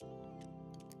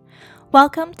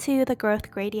Welcome to the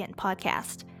Growth Gradient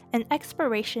Podcast, an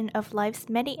exploration of life's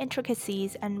many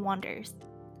intricacies and wonders.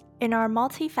 In our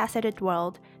multifaceted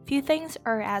world, few things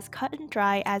are as cut and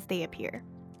dry as they appear,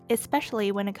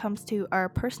 especially when it comes to our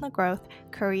personal growth,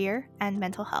 career, and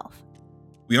mental health.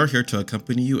 We are here to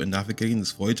accompany you in navigating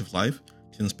this voyage of life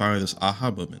to inspire those aha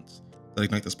moments that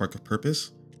ignite the spark of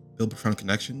purpose, build profound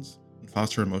connections, and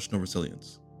foster emotional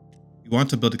resilience. We want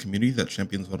to build a community that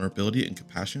champions vulnerability and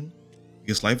compassion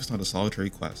because life is not a solitary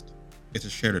quest, it's a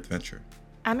shared adventure.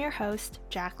 I'm your host,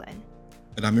 Jacqline.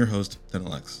 And I'm your host,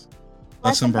 Denalex.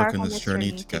 Let's embark on this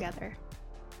journey together.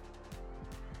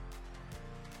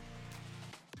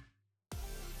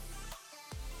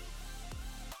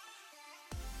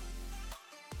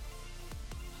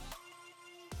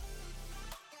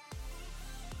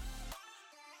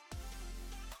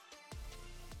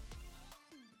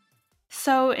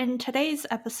 So, in today's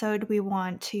episode, we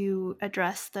want to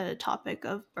address the topic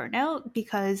of burnout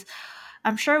because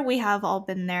I'm sure we have all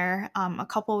been there a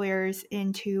couple years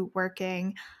into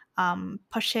working,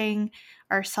 pushing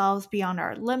ourselves beyond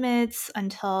our limits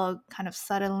until kind of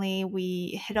suddenly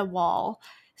we hit a wall.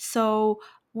 So,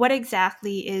 what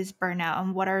exactly is burnout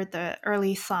and what are the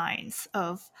early signs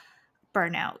of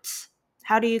burnout?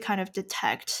 How do you kind of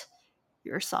detect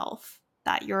yourself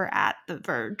that you're at the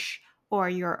verge or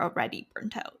you're already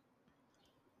burnt out?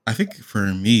 I think for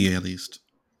me, at least,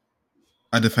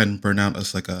 I define burnout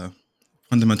as like a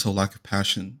fundamental lack of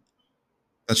passion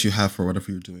that you have for whatever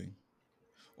you're doing,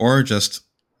 or just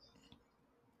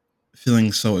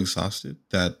feeling so exhausted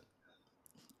that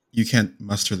you can't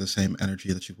muster the same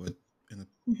energy that you would in the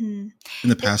Mm-hmm. in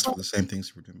the It's past for the same things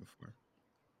you were doing before.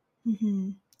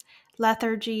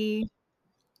 lethargy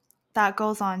that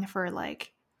goes on for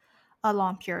like a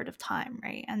long period of time,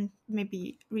 right? And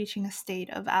maybe reaching a state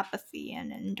of apathy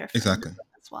and indifference Exactly.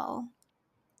 as well.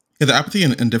 Yeah, the apathy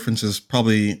and indifference is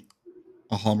probably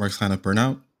a hallmark sign of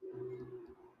burnout,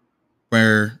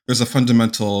 where there's a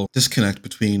fundamental disconnect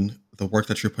between the work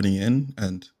that you're putting in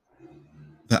and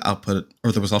the output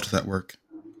or the result of that work.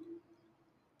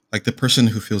 Like the person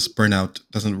who feels burnout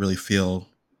doesn't really feel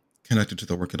connected to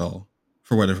the work at all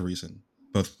for whatever reason,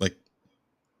 both like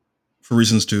for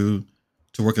reasons to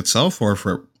work itself or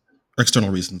for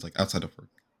external reasons like outside of work.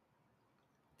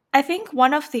 I think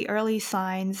one of the early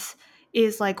signs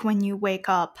is like when you wake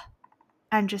up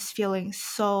and just feeling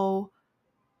so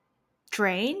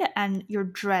drained and you're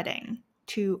dreading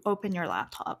to open your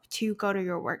laptop, to go to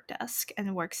your work desk and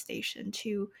workstation,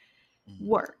 to Mhm.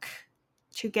 work,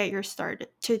 to get your started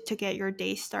to get your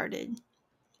day started.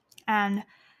 And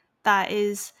that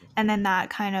is and then that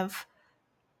kind of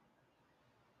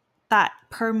that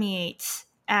permeates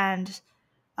and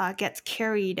gets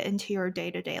carried into your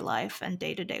day-to-day life and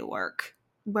day-to-day work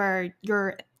where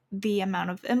the amount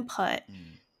of input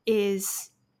Mm. is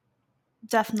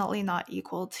definitely not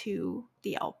equal to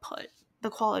the output, the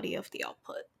quality of the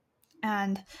output.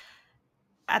 And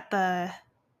at the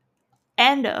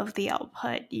end of the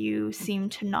output, you seem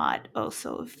to not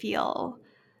also feel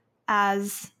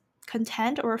as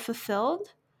content or fulfilled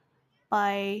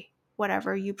by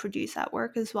whatever you produce at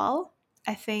work as well.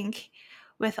 I think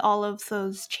with all of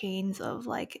those chains of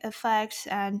like effects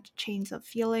and chains of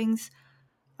feelings,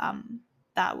 um,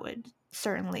 that would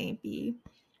certainly be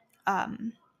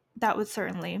um, that would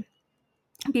certainly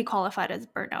be qualified as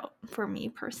burnout for me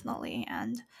personally.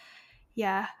 And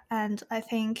yeah, and I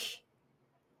think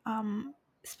um,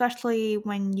 especially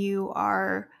when you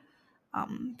are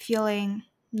feeling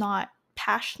not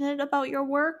passionate about your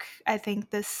work, I think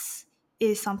this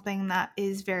is something that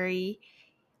is very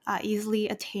easily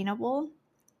attainable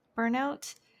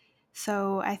burnout.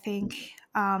 So I think,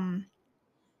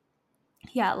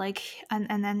 yeah, like,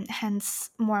 and then hence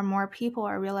more and more people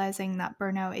are realizing that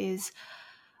burnout is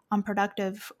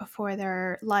unproductive for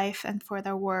their life and for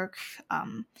their work,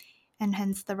 and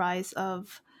hence the rise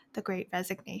of the Great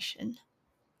Resignation.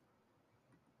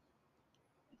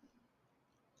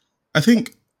 I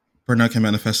think burnout can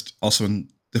manifest also in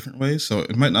different ways. So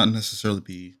it might not necessarily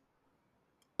be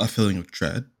a feeling of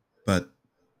dread, but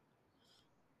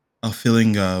a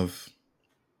feeling of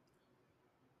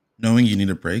knowing you need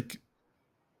a break,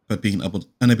 but being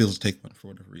unable to take one for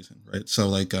whatever reason, right? So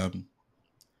like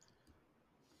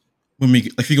when we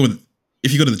like if you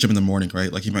go to the gym in the morning,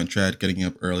 right? Like you might dread getting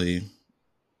up early,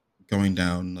 going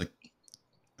down, like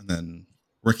and then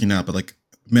working out, but like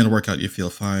mid workout you feel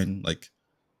fine, like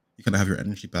you kind of have your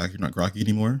energy back, you're not groggy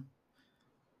anymore.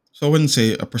 So I wouldn't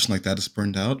say a person like that is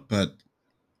burned out, but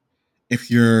if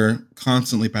you're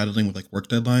constantly battling with like work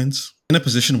deadlines, in a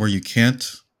position where you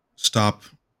can't stop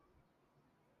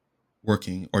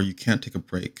working or you can't take a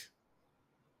break,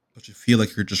 but you feel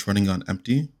like you're just running on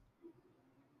empty,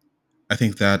 I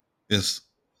think that is,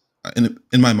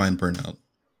 in my mind, burnout.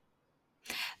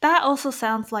 That also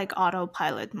sounds like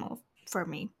autopilot mode for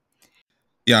me.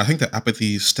 Yeah, I think that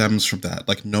apathy stems from that,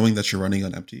 like knowing that you're running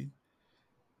on empty.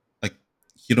 Like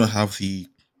you don't have the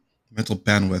mental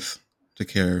bandwidth to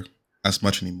care as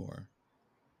much anymore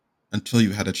until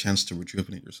you had a chance to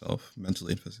rejuvenate yourself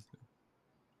mentally and physically.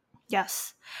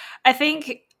 Yes. I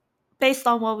think based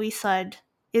on what we said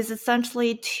is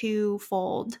essentially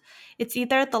twofold. It's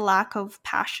either the lack of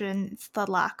passion, it's the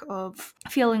lack of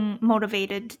feeling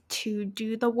motivated to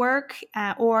do the work,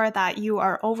 or that you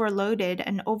are overloaded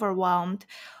and overwhelmed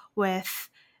with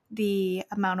the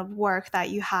amount of work that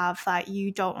you have that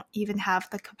you don't even have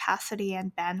the capacity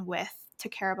and bandwidth to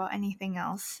care about anything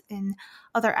else in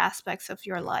other aspects of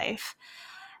your life.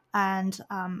 And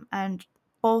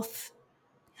both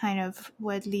kind of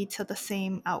would lead to the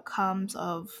same outcomes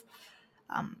of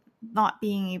not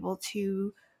being able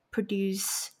to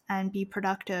produce and be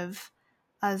productive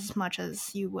as much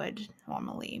as you would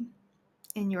normally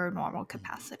in your normal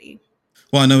capacity.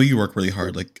 Well, I know you work really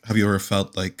hard. Like, have you ever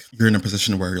felt like you're in a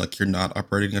position where like you're not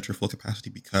operating at your full capacity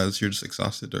because you're just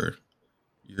exhausted or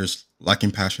you're just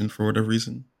lacking passion for whatever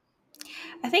reason?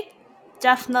 I think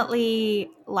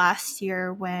definitely last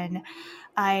year when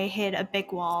I hit a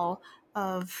big wall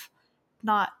of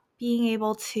not being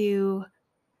able to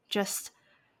just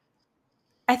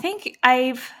I think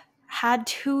I've had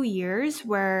 2 years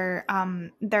where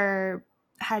there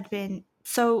had been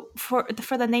so for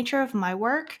the nature of my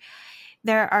work,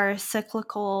 there are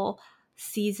cyclical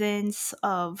seasons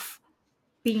of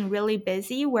being really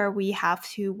busy where we have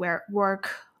to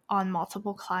work on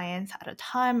multiple clients at a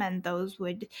time, and those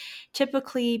would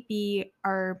typically be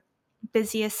our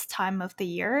busiest time of the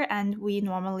year, and we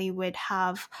normally would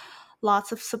have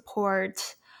lots of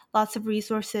support, lots of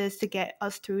resources to get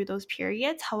us through those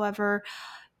periods. However,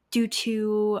 due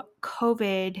to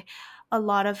COVID, a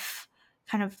lot of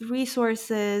kind of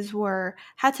resources were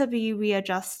had to be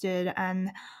readjusted,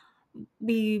 and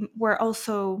we were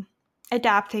also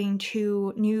adapting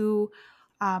to new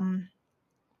um,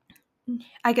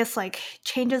 I guess like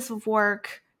changes of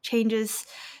work, changes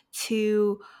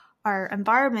to our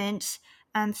environment.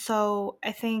 And so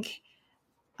I think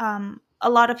a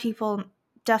lot of people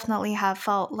definitely have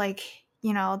felt like,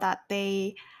 that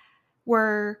they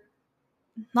were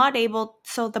not able,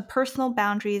 so the personal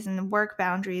boundaries and the work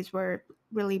boundaries were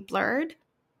really blurred.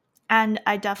 And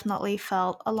I definitely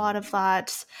felt a lot of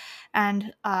that.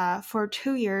 And for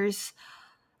 2 years,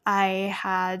 I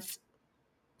had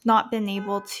not been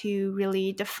able to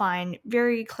really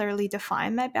very clearly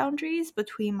define my boundaries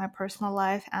between my personal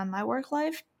life and my work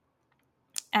life.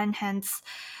 And hence,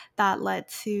 that led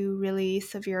to really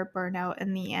severe burnout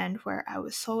in the end, where I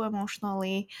was so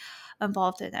emotionally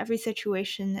involved in every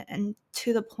situation, and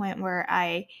to the point where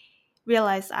I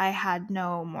realized I had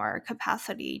no more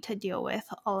capacity to deal with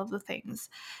all of the things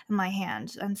in my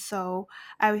hands. And so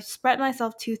I spread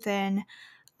myself too thin,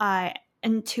 uh,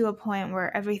 and to a point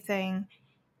where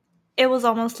it was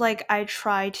almost like I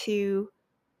tried to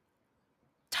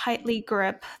tightly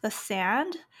grip the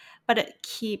sand, but it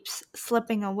keeps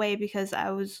slipping away because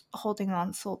I was holding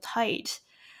on so tight.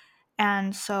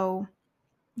 And so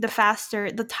the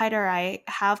tighter I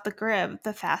have the grip,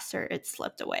 the faster it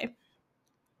slipped away.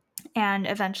 And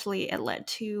eventually it led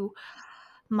to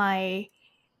my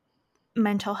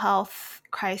mental health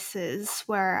crisis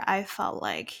where I felt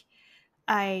like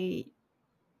I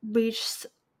reached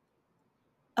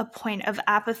a point of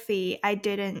apathy. I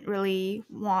didn't really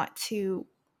want to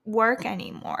work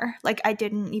anymore. Like, I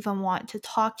didn't even want to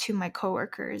talk to my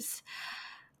coworkers.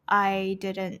 I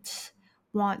didn't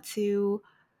want to.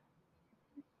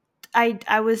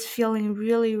 I was feeling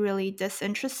really, really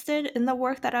disinterested in the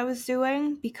work that I was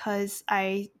doing because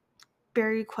I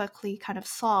very quickly kind of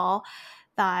saw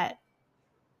that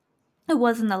it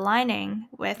wasn't aligning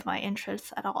with my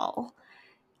interests at all.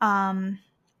 Um,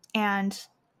 and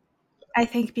I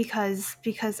think because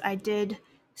I did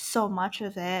so much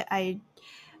of it,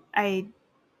 I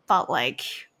felt like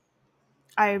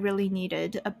I really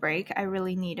needed a break. I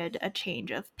really needed a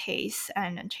change of pace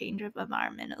and a change of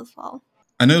environment as well.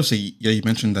 I noticed that, yeah, you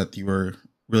mentioned that you were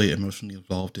really emotionally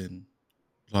involved in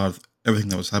a lot of everything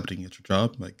that was happening at your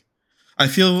job. Like, I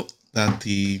feel that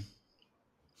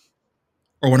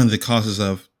one of the causes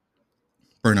of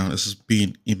burnout is just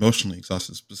being emotionally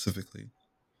exhausted specifically.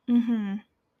 Mm-hmm.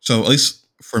 So, at least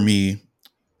for me,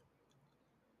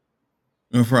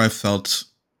 whenever I felt,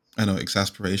 I don't know,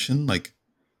 exasperation, like,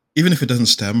 even if it doesn't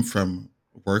stem from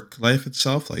work life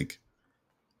itself, like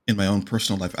in my own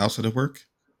personal life outside of work,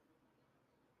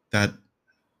 that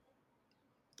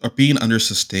or being under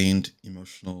sustained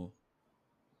emotional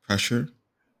pressure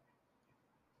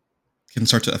can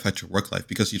start to affect your work life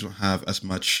because you don't have as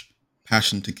much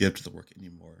passion to give to the work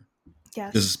anymore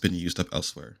because it's Yes. been used up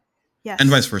elsewhere, and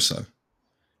vice Yes. versa.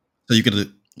 So you get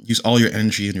to use all your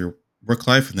energy in your work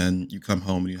life, and then you come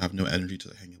home and you have no energy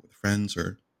to hang out with friends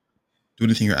or do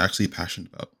anything you're actually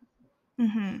passionate about.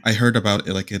 Mm-hmm. I heard about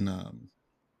it like in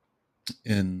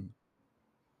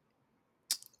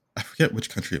I forget which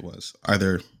country it was,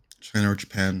 either China or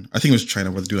Japan. I think it was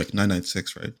China where they do like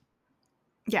 996, right?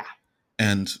 Yeah.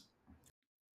 And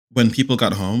when people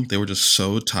got home, they were just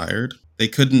so tired. They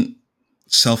couldn't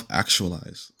self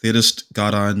actualize. They just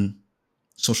got on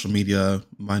social media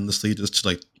mindlessly just to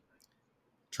like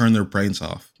turn their brains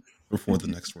off before the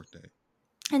Mhm. next workday.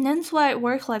 And that's why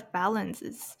work life balance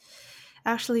is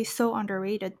actually so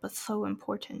underrated but so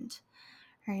important,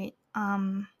 right?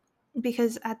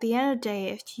 Because at the end of the day,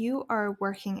 if you are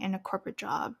working in a corporate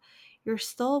job, you're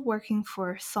still working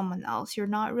for someone else. You're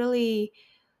not really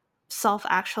self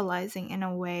actualizing in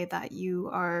a way that you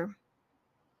are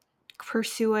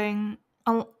pursuing.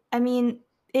 I mean,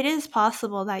 it is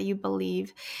possible that you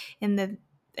believe in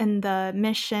the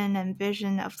mission and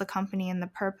vision of the company and the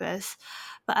purpose,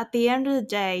 but at the end of the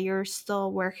day, you're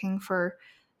still working for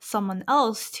someone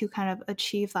else to kind of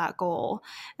achieve that goal.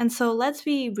 And so let's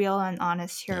be real and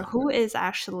honest here. Yeah. Who is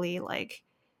actually like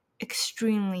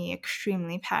extremely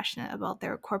passionate about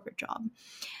their corporate job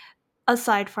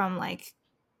aside from like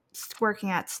working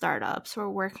at startups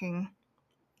or working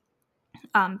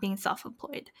being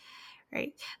self-employed,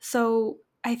 right? So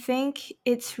I think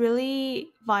it's really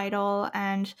vital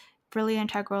and really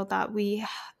integral that we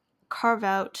carve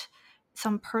out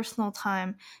some personal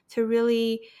time to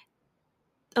really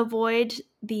avoid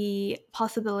the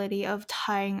possibility of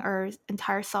tying our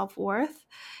entire self worth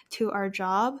to our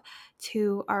job,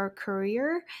 to our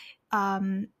career,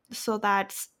 so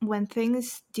that when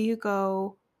things do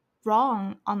go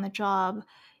wrong on the job,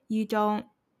 you don't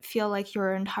feel like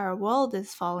your entire world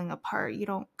is falling apart. You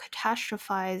don't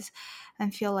catastrophize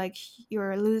and feel like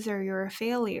you're a loser, you're a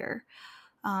failure.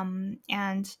 And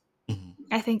Mhm.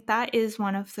 I think that is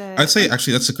one of I'd the, say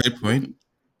actually that's a great point.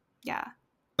 yeah.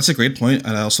 That's a great point,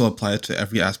 and I also apply it to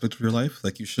every aspect of your life.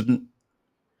 Like your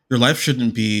life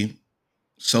shouldn't be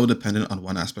so dependent on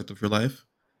one aspect of your life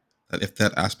that if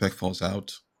that aspect falls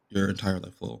out, your entire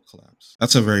life will collapse.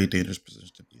 That's a very dangerous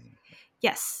position to be in.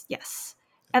 Yes, yes.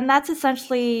 And that's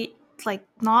essentially like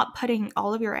not putting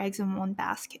all of your eggs in one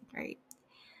basket, right?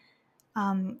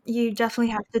 You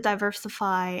definitely have to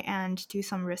diversify and do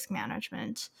some risk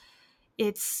management.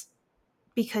 It's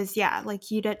because, yeah, like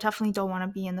you definitely don't want to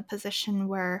be in the position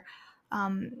where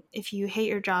if you hate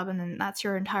your job and then that's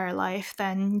your entire life,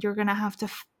 then you're going to have to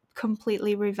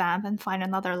completely revamp and find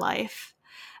another life.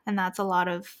 And that's a lot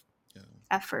of Yeah.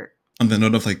 effort. On the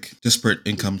note of like disparate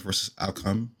income versus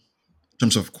outcome in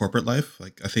terms of corporate life,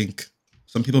 like I think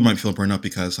some people might feel burnout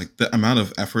because like the amount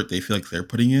of effort they feel like they're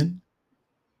putting in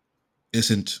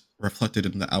isn't reflected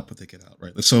in the output they get out,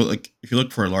 right? So like if you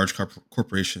look for a large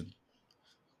corporation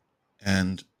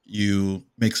and you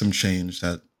make some change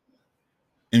that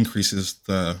increases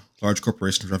the large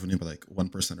corporation's revenue by like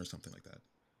 1% or something like that.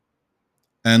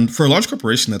 And for a large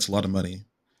corporation, that's a lot of money.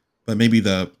 But maybe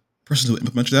the person who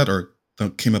implemented that or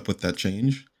came up with that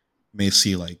change may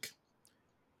see like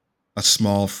a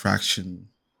small fraction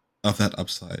of that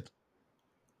upside.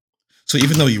 So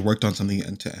even though you worked on something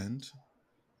end to end,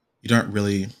 you don't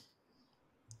really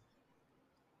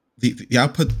the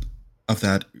output of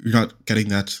that, you're not getting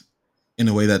that in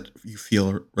a way that you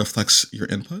feel reflects your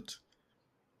input.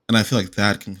 And I feel like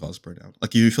that can cause burnout.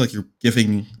 Like you feel like you're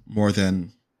giving more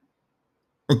than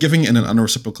or giving in an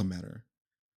unreciprocal manner.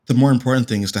 The more important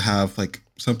thing is to have like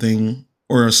something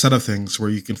or a set of things where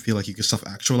you can feel like you can self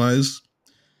actualize,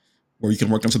 where you can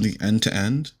work on something end to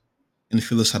end and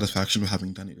feel the satisfaction of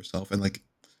having done it yourself and like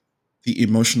the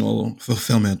emotional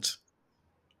fulfillment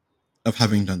of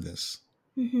having done this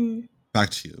Hmm. back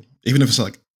to you. Even if it's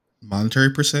like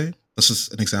monetary per se, this is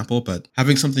an example, but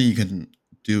having something you can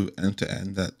do end to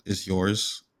end that is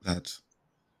yours, that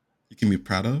you can be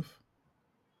proud of,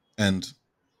 and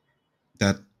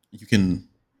that you can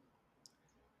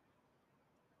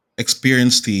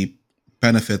experience the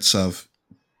benefits of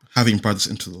having brought this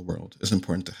into the world is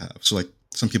important to have. So like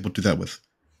some people do that with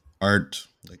art,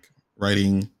 like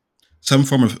writing, some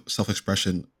form of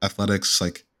self-expression, athletics,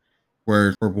 like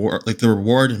where reward, like the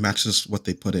reward matches what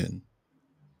they put in.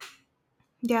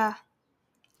 Yeah.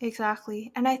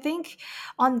 Exactly. And I think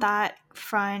on that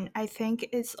front, I think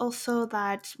it's also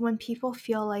that when people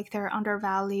feel like they're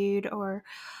undervalued or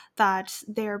that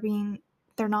they're being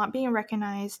they're not being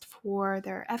recognized for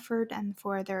their effort and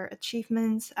for their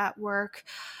achievements at work.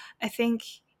 I think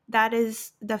that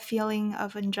is the feeling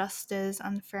of injustice,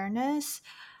 unfairness,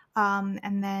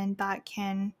 and then that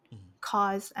can Mhm.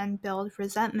 cause and build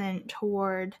resentment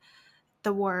toward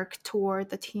the work, toward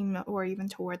the team, or even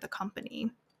toward the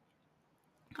company.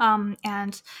 Um,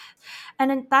 and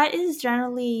that is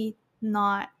generally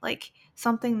not like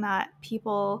something that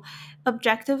people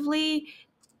objectively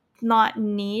not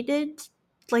needed.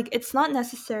 Like it's not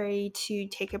necessary to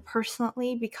take it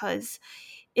personally because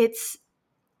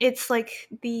it's like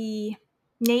the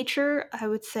nature, I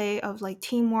would say, of like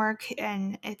teamwork,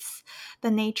 and it's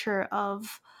the nature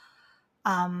of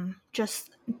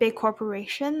just big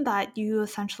corporation that you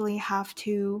essentially have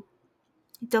to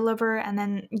deliver, and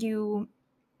then you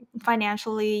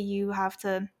financially you have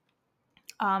to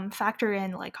factor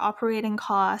in like operating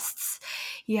costs.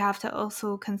 You have to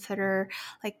also consider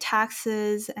like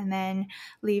taxes, and then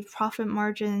leave profit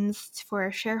margins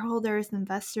for shareholders and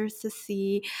investors to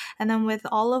see. And then with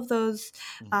all of those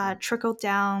Mhm.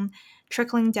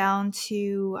 trickling down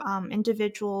to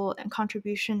individual and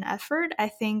contribution effort, I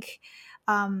think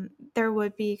there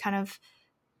would be kind of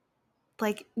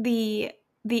like the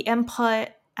input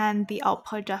and the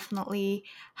output definitely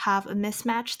have a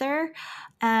mismatch there.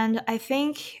 And I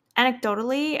think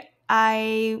anecdotally,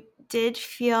 I did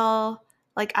feel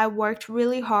like I worked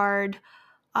really hard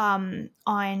on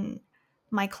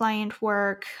my client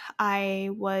work. I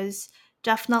was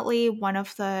definitely one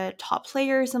of the top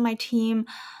players in my team.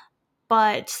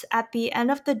 But at the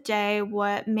end of the day,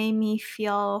 what made me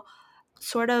feel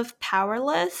sort of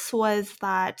powerless was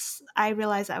that I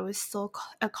realized I was still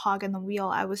a cog in the wheel.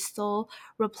 I was still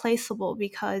replaceable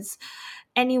because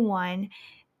anyone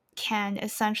can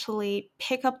essentially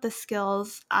pick up the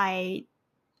skills I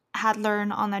had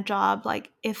learned on the job,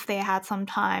 like if they had some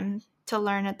time to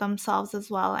learn it themselves as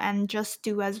well, and just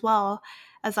do as well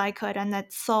as I could. And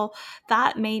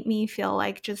that made me feel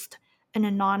like just an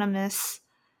anonymous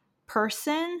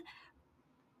person,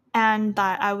 and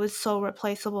that I was so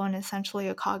replaceable and essentially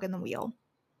a cog in the wheel.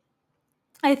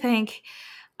 I think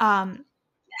um,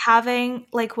 having,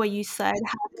 like what you said,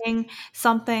 having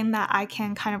something that I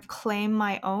can kind of claim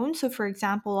my own. So, for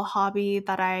example, a hobby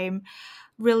that I'm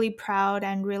really proud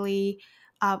and really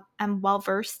am well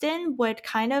versed in would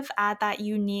kind of add that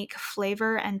unique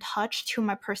flavor and touch to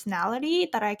my personality,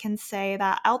 that I can say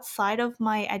that outside of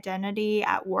my identity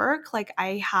at work, like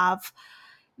I have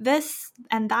this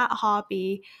and that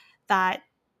hobby that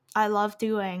I love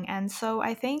doing. And so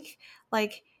I think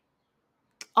like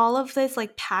all of this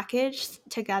like packaged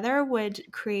together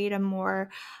would create a more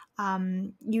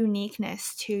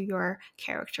uniqueness to your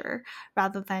character,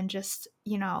 rather than just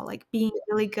like being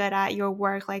really good at your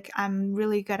work. Like I'm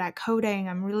really good at coding,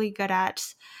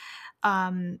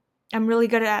 um, I'm really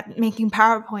good at making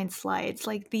PowerPoint slides.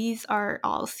 Like these are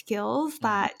all skills Mhm.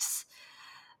 that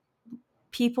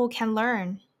people can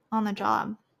learn on the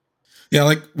job. Yeah, I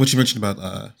like what you mentioned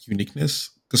about uniqueness.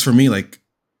 Because for me, like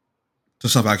to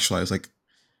self actualize, like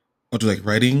I'll do like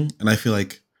writing, and I feel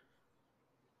like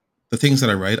the things that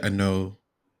I write, I know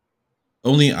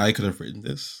only I could have written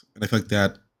this, and I feel like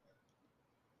that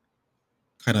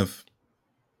kind of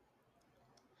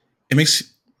it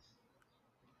makes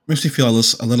me feel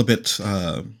a little bit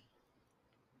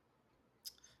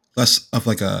less of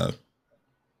like a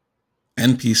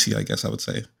NPC, I guess I would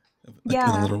say, like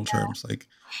in the Yeah, literal terms. Like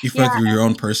you feel like yeah. you're your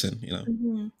own person, you know.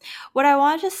 Mhm. What I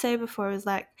wanted to say before was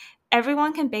like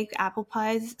everyone can bake apple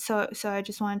pies, so I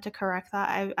just wanted to correct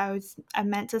that. I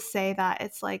meant to say that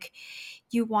it's like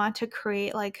you want to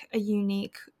create like a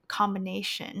unique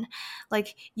combination.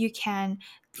 Like you can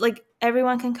like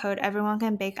everyone can code, everyone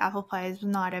can bake apple pies, but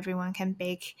not everyone can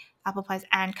bake apple pies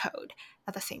and code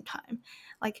at the same time.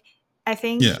 Like I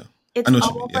think Yeah, I it's know what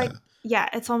you mean. almost like Yeah. yeah,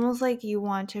 it's almost like you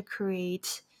want to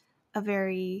create a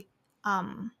very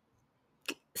um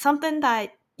something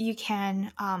that you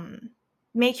can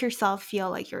make yourself feel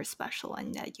like you're special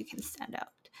and that you can stand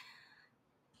out.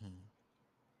 Mhm.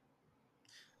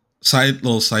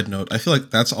 Side note, I feel like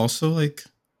that's also like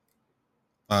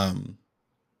um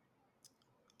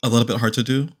a little bit hard to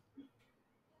do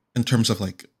in terms of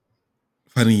like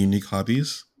finding unique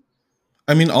hobbies.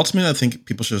 I mean, ultimately, I think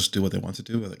people should just do what they want to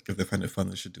do. Like, if they find it fun,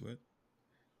 they should do it.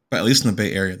 But at least in the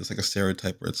Bay Area, there's like a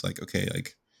stereotype where it's like, okay,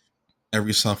 like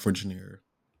every software engineer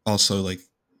also like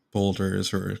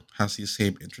boulders or has these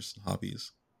same interests and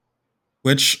hobbies,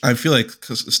 which I feel like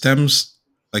because stems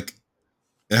like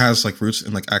it has like roots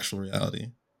in like actual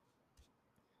reality.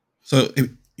 So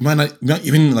you might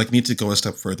even like need to go a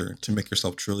step further to make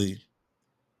yourself truly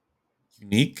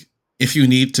unique. If you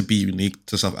need to be unique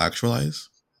to self actualize,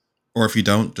 Or if you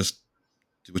don't, just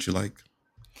do what you like.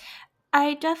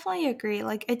 I definitely agree.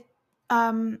 Like it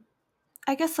um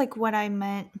I guess like what I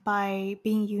meant by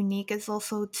being unique is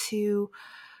also to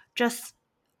just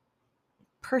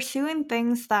pursuing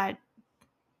things that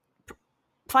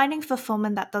finding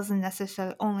fulfillment that doesn't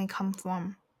necessarily only come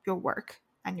from your work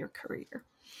and your career.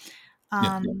 Yeah,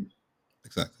 Um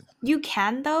exactly. you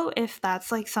can though if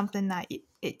that's like something that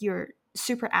you're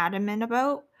super adamant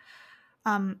about.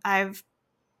 I've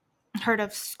heard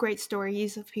of great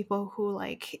stories of people who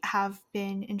like have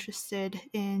been interested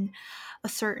in a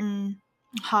certain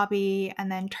hobby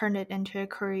and then turned it into a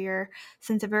career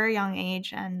since a very young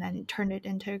age and then turned it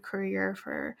into a career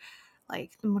for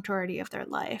like the majority of their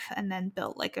life and then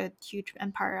built like a huge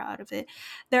empire out of it.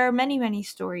 There are many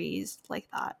stories like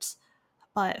that.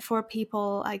 But for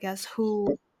people, I guess,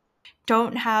 who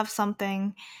don't have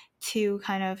something to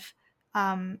kind of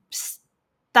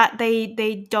that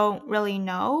they don't really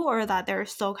know or that they're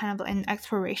still kind of in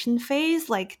exploration phase,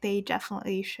 like they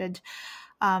definitely should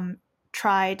um,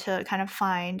 try to kind of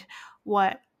find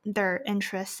what their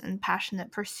interests and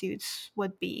passionate pursuits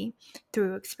would be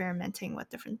through experimenting with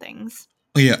different things.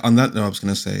 Oh yeah, on that note, I was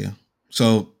gonna say.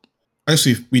 So,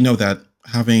 obviously, we know that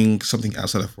having something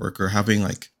outside of work or having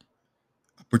like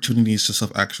opportunities to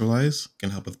self actualize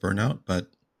can help with burnout.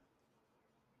 But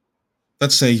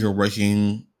let's say you're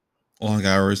working long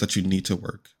hours that you need to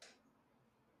work.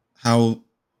 How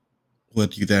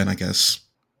would you then, I guess,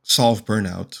 solve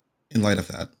burnout in light of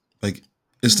that? Like,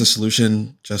 is the Mm.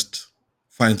 solution just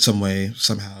find some way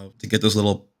somehow to get those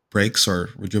little breaks or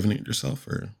rejuvenate yourself?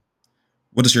 Or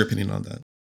what is your opinion on that?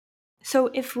 So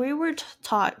if we were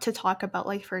to talk about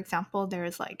like for example,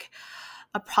 there's like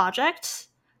a project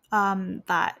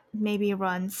that maybe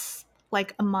runs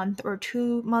like a month or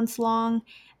 2 months long,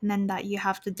 and then that you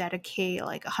have to dedicate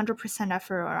like 100%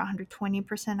 effort or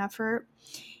 120% effort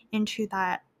into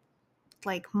that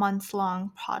like months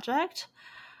long project.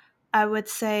 I would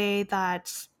say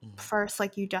that Mm. first,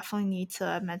 like you definitely need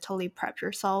to mentally prep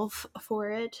yourself for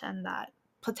it, and that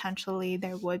potentially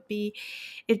there would be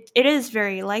it is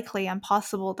very likely and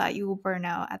possible that you will burn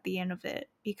out at the end of it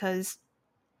because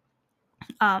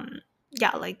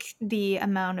yeah, like the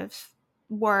amount of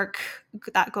work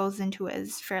that goes into it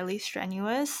is fairly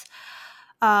strenuous.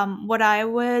 What I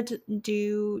would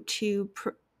do to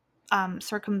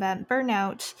circumvent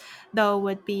burnout though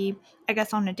would be, I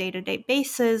guess, on a day-to-day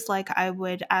basis, like I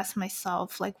would ask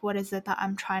myself like what is it that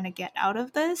I'm trying to get out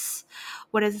of this,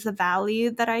 what is the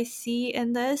value that I see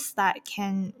in this that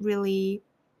can really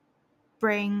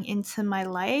bring into my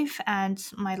life and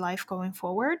my life going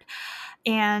forward.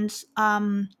 And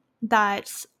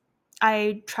that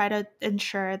I try to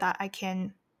ensure that I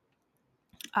can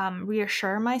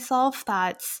reassure myself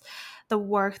that the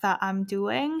work that I'm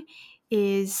doing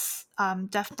is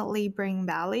definitely bring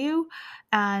value,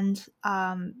 and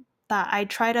that I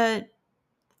try to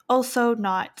also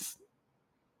not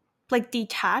like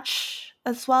detach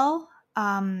as well,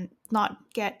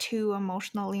 not get too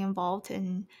emotionally involved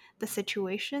in the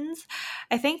situations.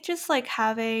 I think just like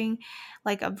having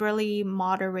like a really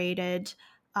moderated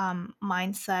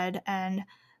mindset and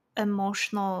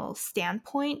emotional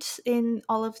standpoint in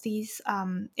all of these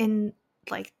in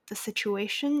like the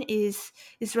situation is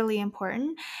really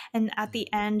important. And at Mm.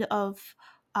 the end of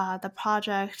the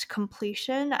project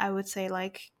completion, I would say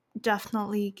like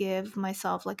definitely give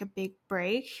myself like a big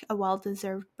break, a well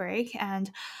deserved break, and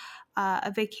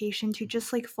a vacation to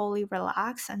just like fully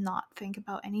relax and not think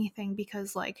about anything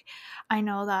because like I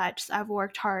know that I've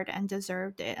worked hard and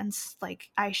deserved it, and like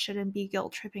I shouldn't be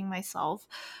guilt tripping myself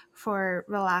for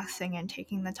relaxing and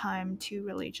taking the time to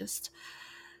really just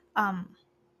um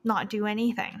not do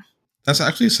anything. That's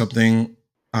actually something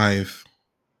I've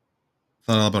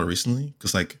thought a lot about recently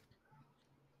because, like,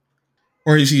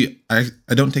 or you see, I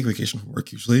don't take vacation from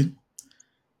work usually,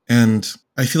 and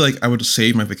I feel like I would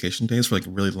save my vacation days for like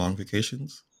really long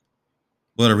vacations.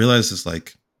 What I realized is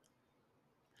like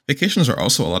vacations are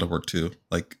also a lot of work too,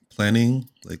 like planning,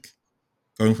 like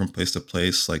going from place to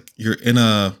place. Like you're in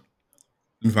a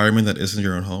environment that isn't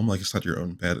your own home, like it's not your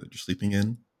own bed that you're sleeping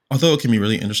in. Although it can be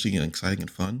really interesting and exciting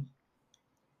and fun,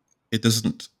 it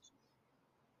doesn't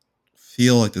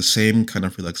feel like the same kind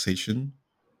of relaxation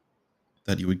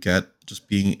that you would get just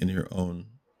being in your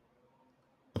own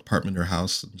apartment or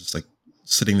house and just like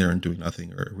sitting there and doing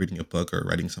nothing or reading a book or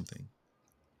writing something.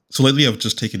 So lately I've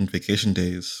just taken vacation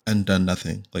days and done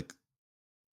nothing. Like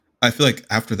I feel like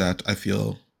after that I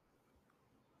feel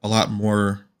a lot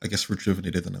more, I guess,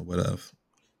 rejuvenated than I would have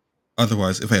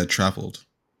otherwise if I had traveled.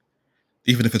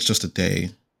 Even if it's just a day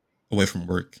away from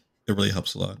work, it really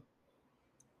helps a lot.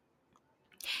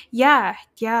 Yeah,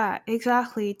 yeah,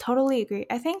 exactly. Totally agree.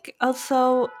 I think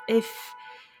also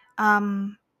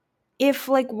um if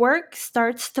like work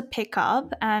starts to pick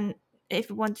up, and if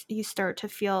once you start to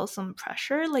feel some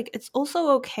pressure, like it's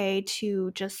also okay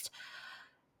to just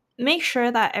make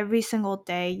sure that every single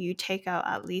day you take out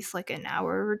at least like an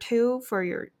hour or two for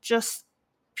your just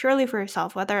purely for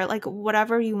yourself, whether like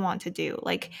whatever you want to do,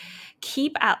 like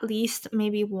keep at least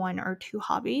maybe one or two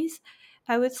hobbies,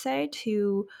 I would say,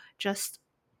 to just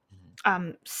Mhm.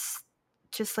 um s-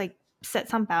 just like set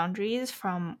some boundaries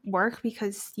from work,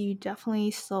 because you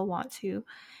definitely still want to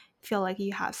feel like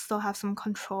you have still have some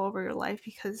control over your life,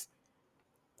 because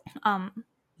um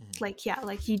Mhm. like yeah,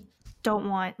 like you don't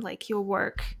want like your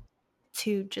work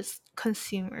to just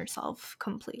consume yourself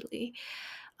completely.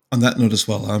 On that note as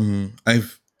well,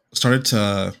 I've started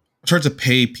to started to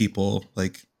pay people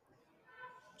like,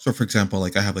 so for example,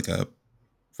 like I have like a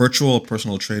virtual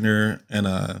personal trainer and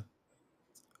a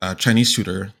Chinese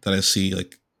tutor that I see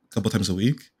like a couple times a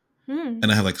week, Hmm.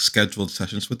 and I have like scheduled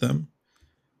sessions with them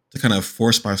to kind of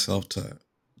force myself to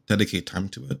dedicate time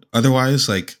to it. Otherwise,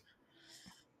 like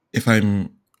if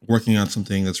I'm working on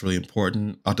something that's really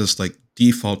important, I'll just like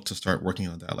default to start working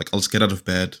on that. Like I'll just get out of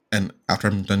bed, and after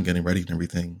I'm done getting ready and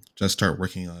everything, just start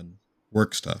working on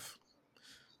work stuff.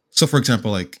 So for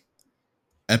example, like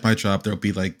at my job, there'll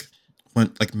be like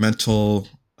like mental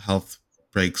health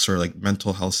breaks or like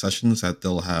mental health sessions that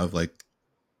they'll have like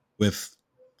with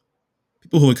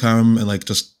people who would come and like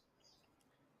just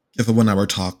give a 1 hour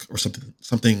talk or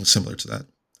something similar to that.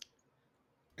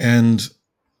 And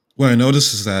what I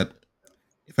noticed is that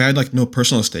if I had like no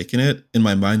personal stake in it, in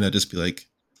my mind I'd just be like,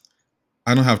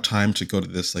 I don't have time to go to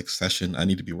this like session. I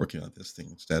need to be working on this thing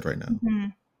instead right now. Hmm.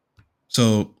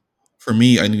 So for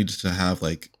me, I needed to have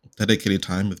like dedicated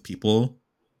time with people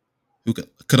who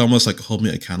could almost like hold me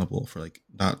accountable for like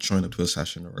not showing up to a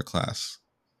session or a class.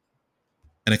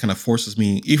 And it kind of forces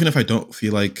me, even if I don't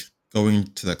feel like going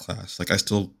to that class, like I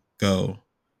still go,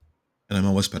 and I'm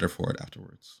always better for it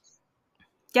afterwards.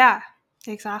 Yeah,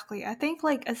 exactly. I think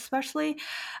like especially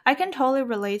I can totally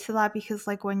relate to that, because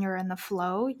like when you're in the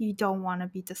flow, you don't want to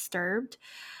be disturbed.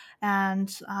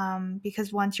 And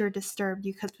because once you're disturbed,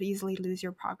 you could easily lose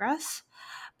your progress.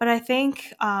 But I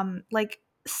think like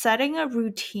setting a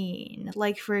routine,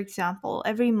 like for example,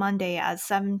 every Monday at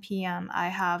 7 p.m., I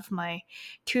have my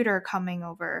tutor coming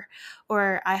over,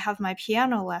 or I have my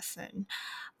piano lesson.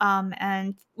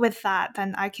 And with that,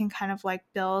 then I can kind of like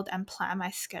build and plan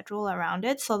my schedule around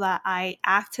it, so that I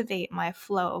activate my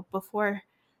flow before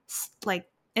like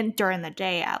and during the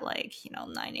day at like 9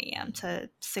 a.m. Mhm. to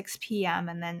 6 p.m.,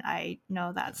 and then I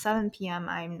know that Yeah. 7 p.m.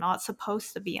 I'm not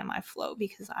supposed to be in my flow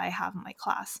because I have my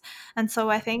class. And so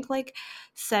I think like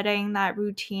setting that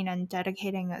routine and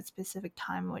dedicating a specific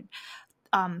time would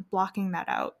blocking that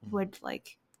out Mhm. would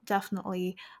like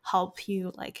definitely help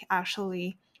you like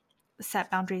actually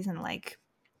set boundaries and like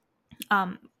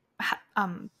um ha-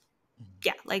 um Mhm.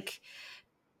 yeah, like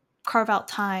carve out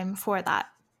time for that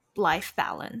life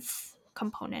balance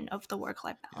component of the work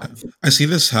life Yeah. balance. I see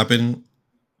this happen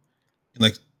in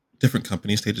like different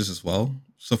company stages as well.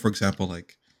 So for example,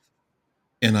 like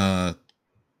in a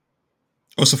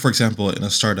also for example in a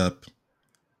startup,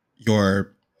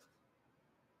 you're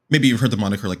maybe you've heard the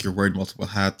moniker like you're wearing multiple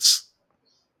hats,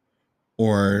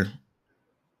 or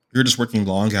you're just working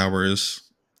long hours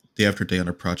day after day on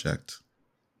a project.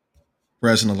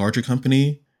 Whereas in a larger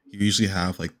company, you usually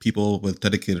have like people with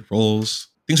dedicated roles.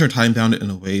 Things are time bound in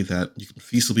a way that you can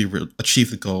feasibly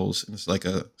achieve the goals in like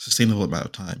a sustainable amount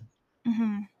of time.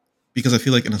 Hmm. Because I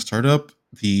feel like in a startup,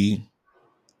 they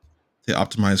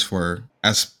optimize for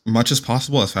as much as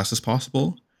possible, as fast as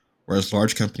possible, whereas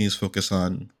large companies focus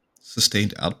on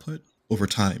sustained output over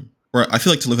time. Where I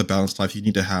feel like to live a balanced life, you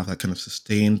need to have that kind of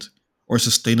sustained or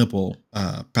sustainable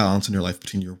balance in your life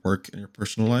between your work and your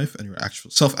personal life and your actual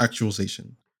self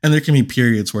actualization. And there can be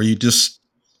periods where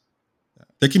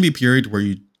there can be a period where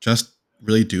you just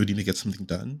really do need to get something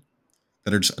done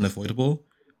that are just unavoidable.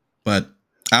 But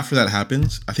after that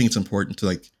happens, I think it's important to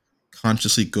like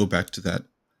consciously go back to that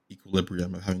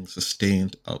equilibrium of having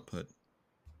sustained output,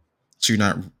 so you're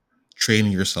not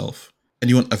training yourself and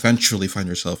you won't eventually find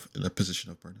yourself in a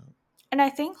position of burnout. And I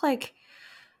think like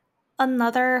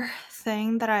another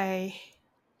thing that I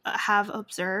have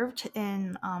observed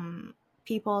in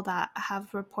people that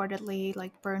have reportedly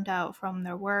like burned out from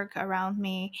their work around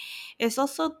me is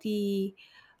also the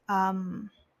um,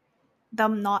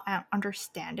 them not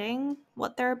understanding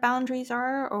what their boundaries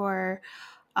are, or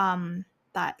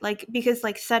that like because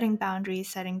like setting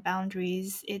boundaries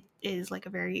it is like a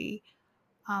very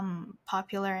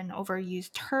popular and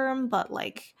overused term, but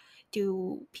like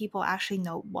do people actually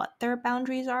know what their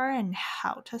boundaries are and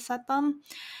how to set them?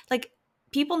 Like,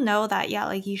 people know that, yeah,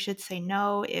 like you should say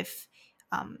no if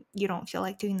you don't feel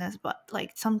like doing this, but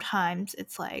like sometimes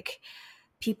it's like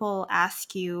people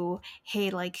ask you, hey,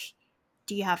 like,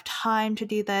 do you have time to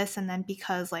do this? And then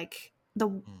because like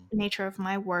the Mm, nature of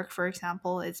my work, for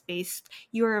example, is based,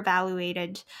 you're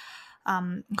evaluated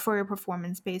for your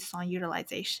performance based on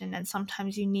utilization, and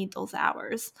sometimes you need those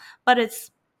hours. But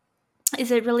it's,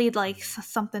 is it really like mm,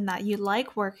 something that you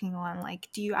like working on? Like,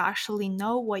 do you actually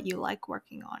know what you like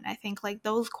working on? I think like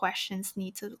those questions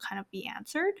need to kind of be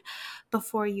answered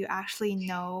before you actually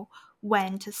know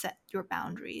when to set your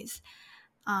boundaries.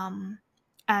 um,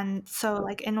 and so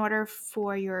like in order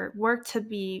for your work to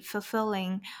be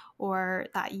fulfilling, or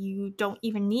that you don't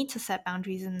even need to set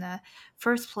boundaries in the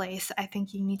first place, I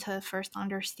think you need to first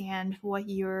understand what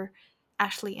you're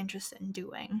actually interested in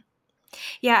doing.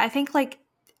 Yeah, I think like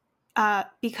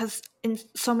because in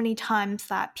so many times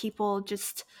that people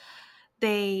just,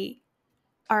 they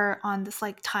are on this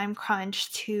like time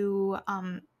crunch to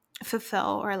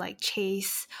fulfill or like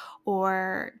chase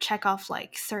or check off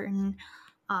like certain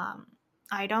um,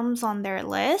 items on their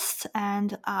list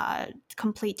and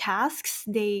complete tasks,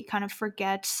 they kind of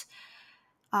forget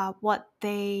what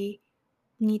they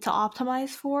need to optimize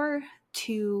for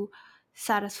to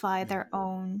satisfy mm. their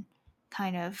own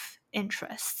kind of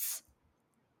interests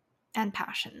and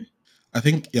passion. I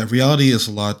think yeah, reality is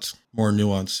a lot more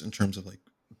nuanced in terms of like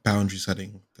boundary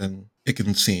setting than it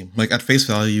can seem. Like at face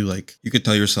value, like you could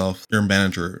tell yourself your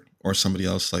manager or somebody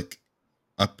else like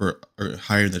up or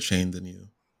higher in the chain than you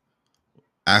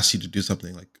ask you to do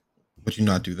something, like would you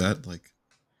not do that? Like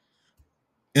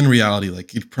in reality,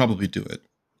 like you'd probably do it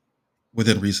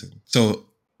within reason. So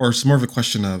or it's more of a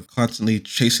question of constantly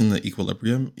chasing the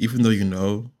equilibrium, even though you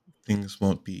know things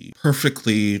won't be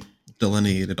perfectly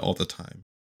delineated all the time.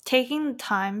 Taking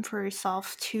time for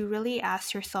yourself to really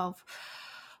ask yourself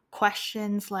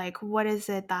questions like, what is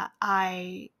it that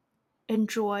I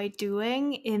enjoy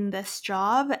doing in this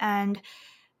job, and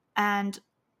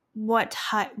what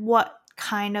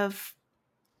kind of,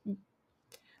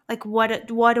 like, what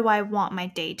do I want my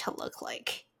day to look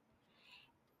like?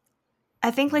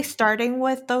 I think like Mm, starting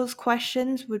with those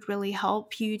questions would really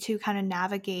help you to kind of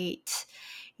navigate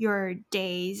your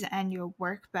days and your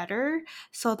work better,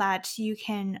 so that you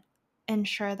can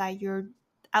ensure that you're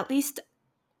at least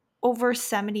over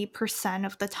 70%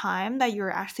 of the time that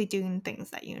you're actually doing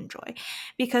things that you enjoy.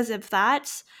 Because if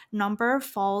that number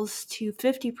falls to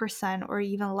 50% or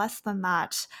even less than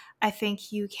that, I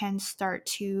think you can start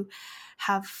to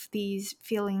have these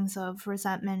feelings of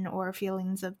resentment or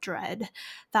feelings of dread.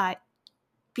 That,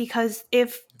 because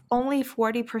if only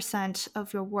 40%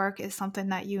 of your work is something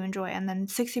that you enjoy, and then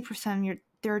 60% of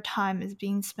their time is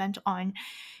being spent on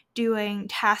doing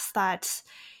tasks that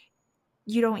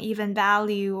you don't even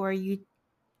value, or you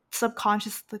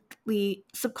subconsciously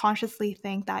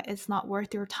think that it's not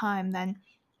worth your time, then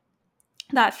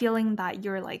that feeling that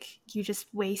you're like, you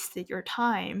just wasted your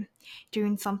time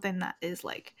doing something that is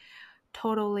like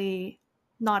totally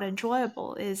not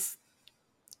enjoyable is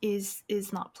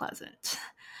not pleasant.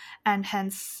 And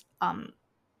hence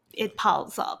it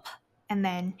piles up, and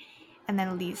then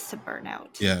leads to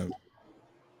burnout. yeah,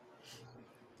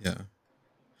 yeah.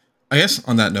 I guess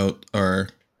on that note, or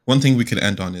one thing we could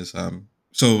end on is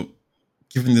so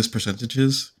given these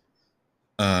percentages,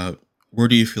 uh where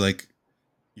do you feel like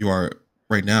you are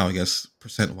right now, I guess,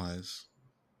 percent wise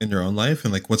in your own life?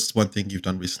 And like what's one thing you've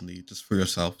done recently just for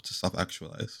yourself to self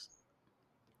actualize?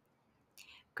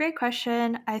 Great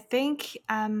question. I think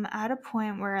I'm at a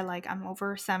point where like I'm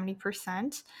over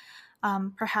 70%,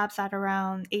 perhaps at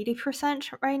around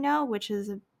 80% right now, which is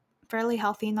a fairly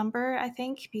healthy number, I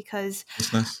think, because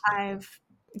That's nice. I've,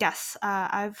 yes,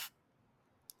 I've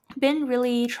been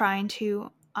really trying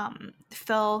to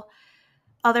fill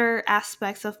other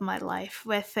aspects of my life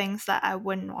with things that I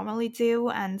wouldn't normally do.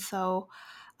 And so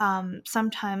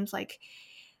sometimes, like,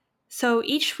 so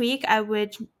each week I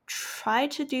would try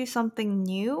to do something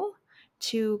new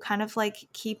to kind of like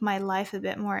keep my life a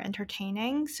bit more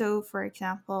entertaining. So, for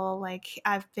example, like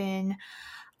I've been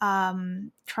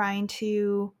trying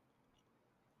to,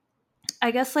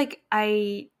 I guess, like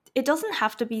it doesn't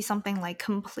have to be something like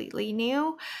completely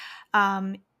new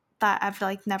um, that I've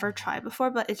like never Mhm. tried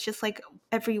before, but it's just like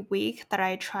every week that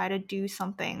I try to do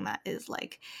something that is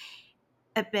like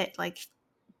a bit like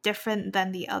different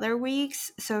than the other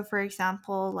weeks. So, for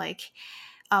example, like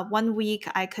one week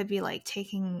I could be like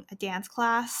taking a dance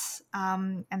class,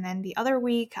 and then the other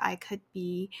week I could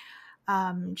be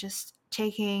just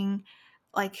taking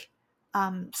like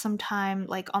some time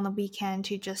like on the weekend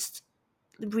to just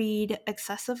read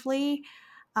excessively,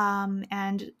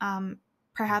 and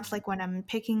perhaps like when I'm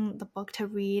picking the book to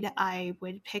read, I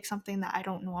would pick something that I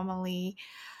don't normally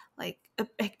like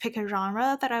pick a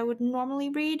genre that I would normally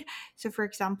read. So, for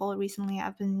example, recently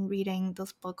I've been reading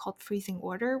this book called Freezing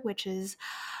Order, which is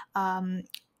um,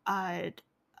 a,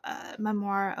 a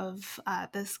memoir of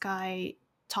this guy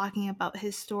talking about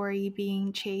his story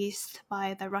being chased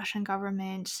by the Russian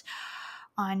government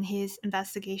on his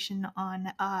investigation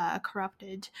on a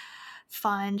corrupted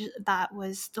fund that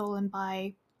was stolen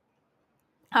by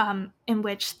in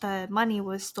which the money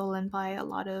was stolen by a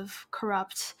lot of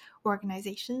corrupt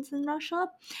organizations in Russia.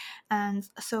 And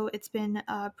so it's been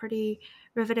a pretty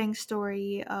riveting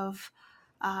story of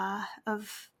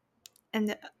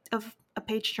and of a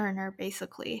page turner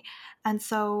basically. And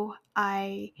so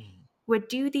I Mm. would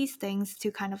do these things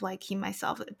to kind of like keep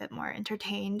myself a bit more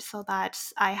entertained so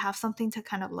that I have something to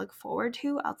kind of look forward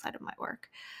to outside of my work.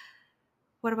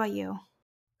 What about you?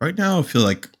 Right now, I feel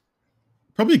like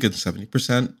probably a good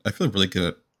 70%. I feel really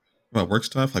good at about work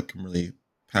stuff. Like I'm really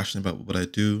passionate about what I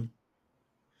do.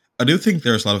 I do think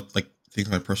there's a lot of like things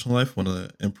in my personal life I want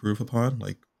to improve upon,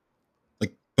 like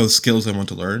both skills I want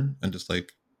to learn and just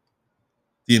like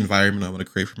the environment I want to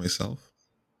create for myself.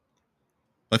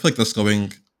 I feel like that's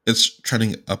going. It's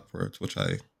trending upwards, which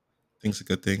I think is a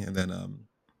good thing. And then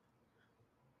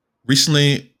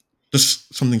recently,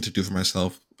 just something to do for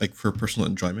myself, like for personal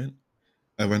enjoyment.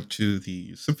 I went to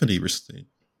the symphony recently,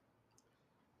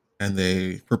 and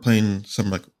they were playing some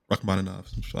like Rachmaninoff,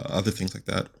 some other things like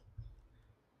that.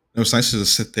 It was nice to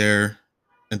just sit there,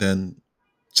 and then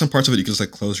some parts of it you can just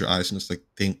like close your eyes and just like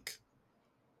think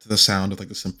to the sound of like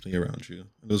the symphony around you.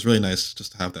 And it was really nice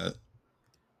just to have that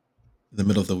in the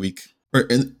middle of the week, or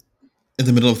in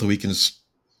the middle of the week, and just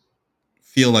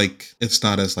feel like it's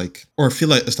not as like, or feel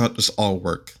like it's not just all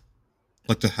work.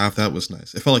 Like to have that was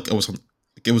nice. It felt like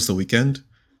it was the weekend,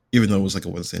 even though it was like a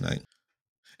Wednesday night.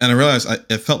 And I realized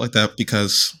it felt like that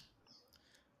because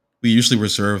we usually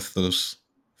reserve those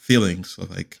feelings of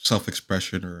like self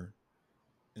expression or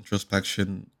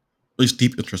introspection, at least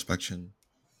deep introspection,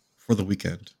 for the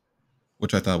weekend,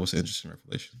 which I thought was an interesting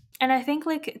revelation. And I think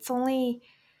like it's only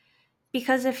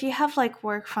because if you have like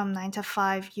work from 9 to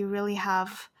 5, you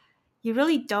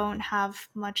really don't have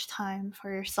much time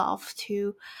for yourself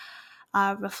to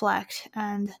reflect,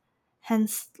 and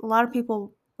hence a lot of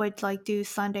people would like do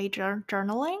Sunday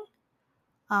journaling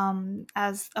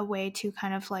as a way to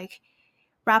kind of like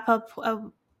wrap up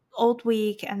a old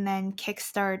week and then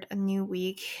kickstart a new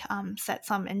week, set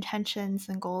some intentions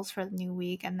and goals for the new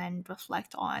week, and then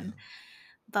reflect Yeah, on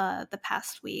the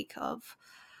past week of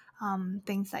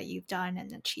things that you've done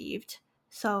and achieved.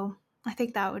 So I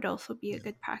think that would also be a yeah.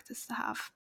 good practice to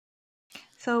have.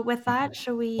 So with Okay. that,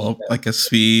 should we? Well, I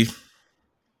guess we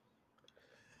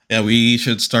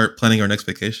should start planning our next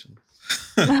vacation.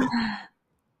 Oh,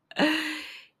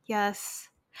 Yes.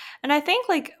 And I think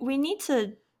like we need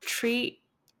to treat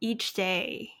each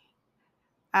day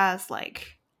as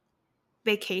like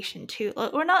vacation too.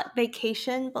 Or not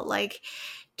vacation, but like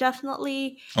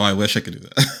definitely I wish I could do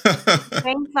that.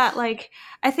 think that like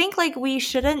I think like we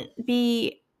shouldn't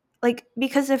be like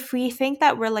because if we think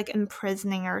that we're like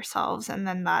imprisoning ourselves and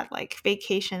then that like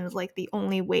vacation is like the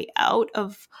only way out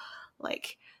of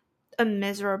like a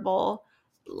miserable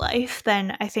life,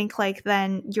 then I think like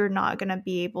then you're not going to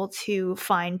be able to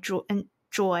find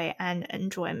joy and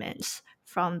enjoyment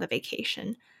from the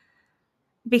vacation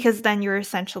because then you're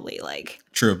essentially like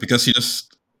True, because you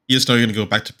just know you're gonna go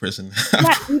back to prison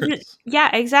afterwards.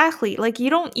 yeah, exactly, like you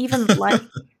don't even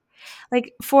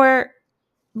like for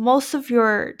most of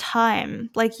your time,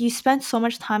 like you spend so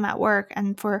much time at work,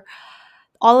 and for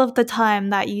all of the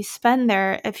time that you spend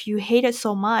there, if you hate it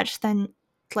so much, then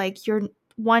like your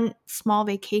one small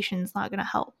vacation is not going to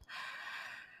help.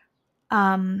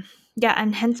 um yeah,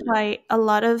 and hence why a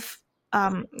lot of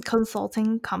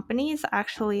consulting companies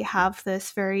actually have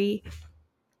this very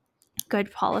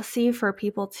good policy for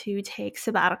people to take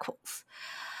sabbaticals,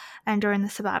 and during the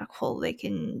sabbatical they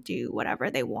can do whatever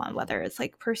they want, whether it's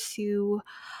like pursue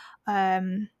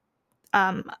um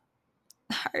um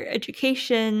higher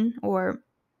education or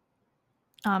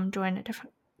join a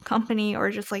different company or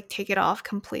just like take it off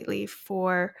completely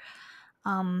for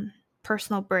um,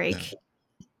 personal Yeah, break,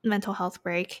 mental health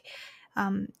break.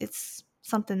 It's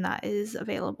something that is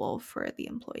available for the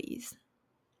employees,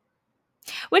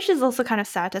 which is also kind of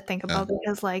sad to think yeah, about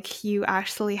because like you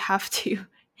actually have to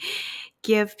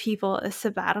give people a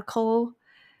sabbatical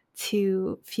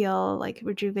to feel like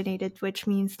rejuvenated, which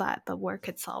means that the work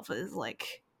itself is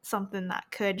like something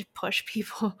that could push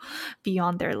people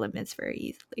beyond their limits very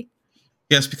easily.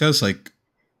 yes, because like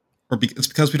it's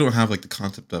because we don't have like the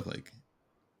concept of like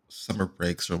summer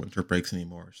breaks or winter breaks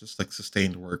anymore. It's just like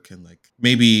sustained work, and like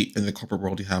maybe in the corporate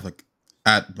world you have like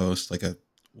at most like a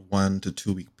 1 to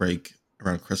 2 week break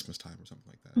around Christmas time or something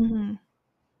like that. Hmm.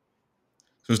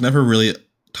 So there's never really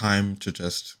time to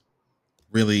just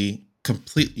really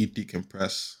completely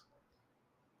decompress,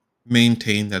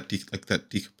 maintain that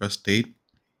decompressed state,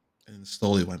 and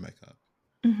slowly wind back up.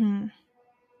 Hmm.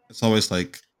 It's always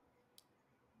like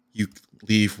you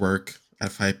leave work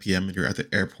at 5 p.m. and you're at the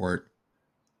airport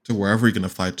to wherever you're gonna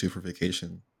fly to for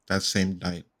vacation that same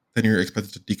night. Then you're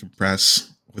expected to decompress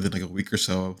within like a week or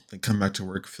so, then come back to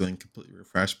work feeling completely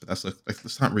refreshed. But like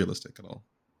that's not realistic at all.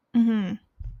 Hmm.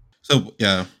 So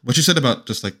yeah, what you said about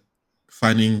just like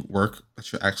finding work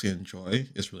that you actually enjoy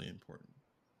is really important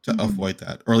to Hmm. avoid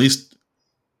that, or at least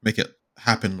make it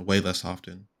happen way less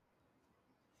often.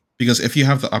 Because if you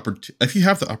have the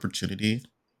opportunity,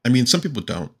 I mean, some people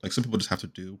don't. Like some people just have to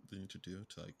do what they need to do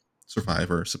to like survive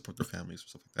or support their families or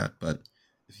stuff like that. But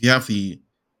if you have the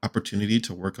opportunity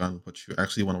to work on what you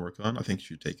actually want to work on, I think you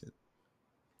should take it.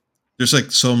 There's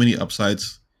like so many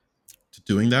upsides to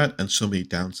doing that and so many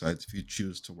downsides if you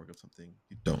choose to work on something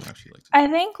you don't actually like to do. I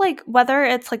think like whether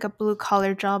it's like a blue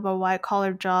collar job, a white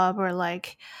collar job, or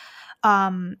like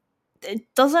um it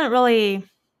doesn't really,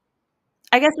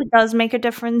 I guess it does make a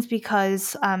difference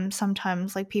because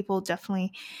sometimes like people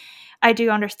definitely, I do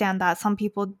understand that some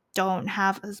people don't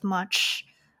have as much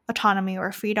autonomy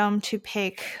or freedom to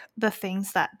pick the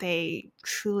things that they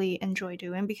truly enjoy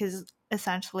doing, because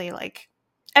essentially like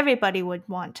everybody would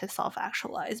want to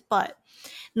self-actualize, but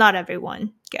not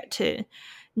everyone get to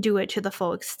do it to the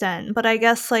full extent. But I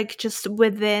guess like just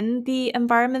within the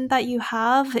environment that you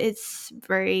have, it's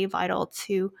very vital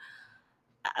to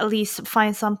at least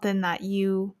find something that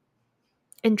you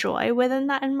enjoy within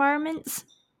that environment,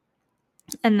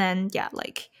 and then yeah,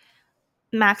 like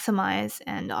maximize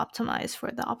and optimize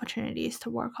for the opportunities to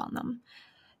work on them.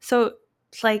 So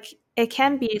like it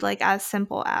can be like as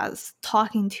simple as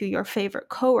talking to your favorite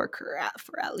coworker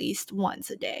for at least once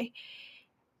a day,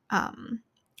 um,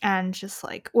 and just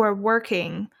like, or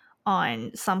working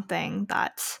on something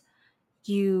that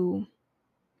you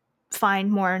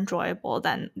find more enjoyable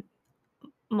than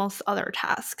most other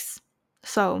tasks.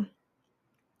 So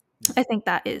Yeah. I think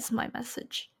that is my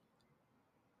message.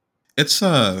 It's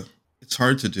it's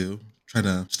hard to do trying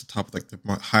to just top of like the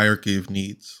hierarchy of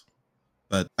needs,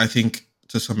 but I think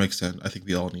to some extent I think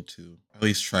we all need to at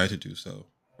least try to do so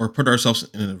or put ourselves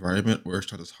in an environment where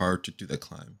it's not as hard to do that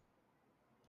climb.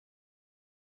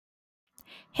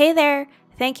 Hey there!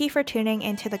 Thank you for tuning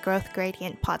into the Growth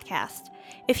Gradient podcast.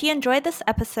 If you enjoyed this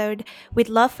episode, we'd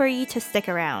love for you to stick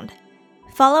around.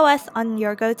 Follow us on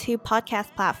your go to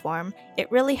podcast platform,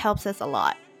 it really helps us a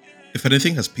lot. If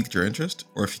anything has piqued your interest,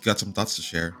 or if you got some thoughts to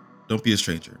share, don't be a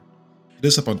stranger. Hit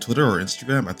us up on Twitter or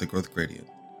Instagram at The Growth Gradient.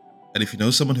 And if you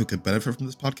know someone who could benefit from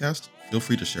this podcast, feel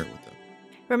free to share it with them.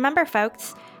 Remember,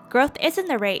 folks, growth isn't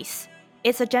a race,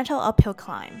 it's a gentle uphill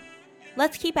climb.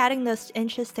 Let's keep adding those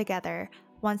inches together,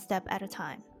 one step at a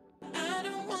time.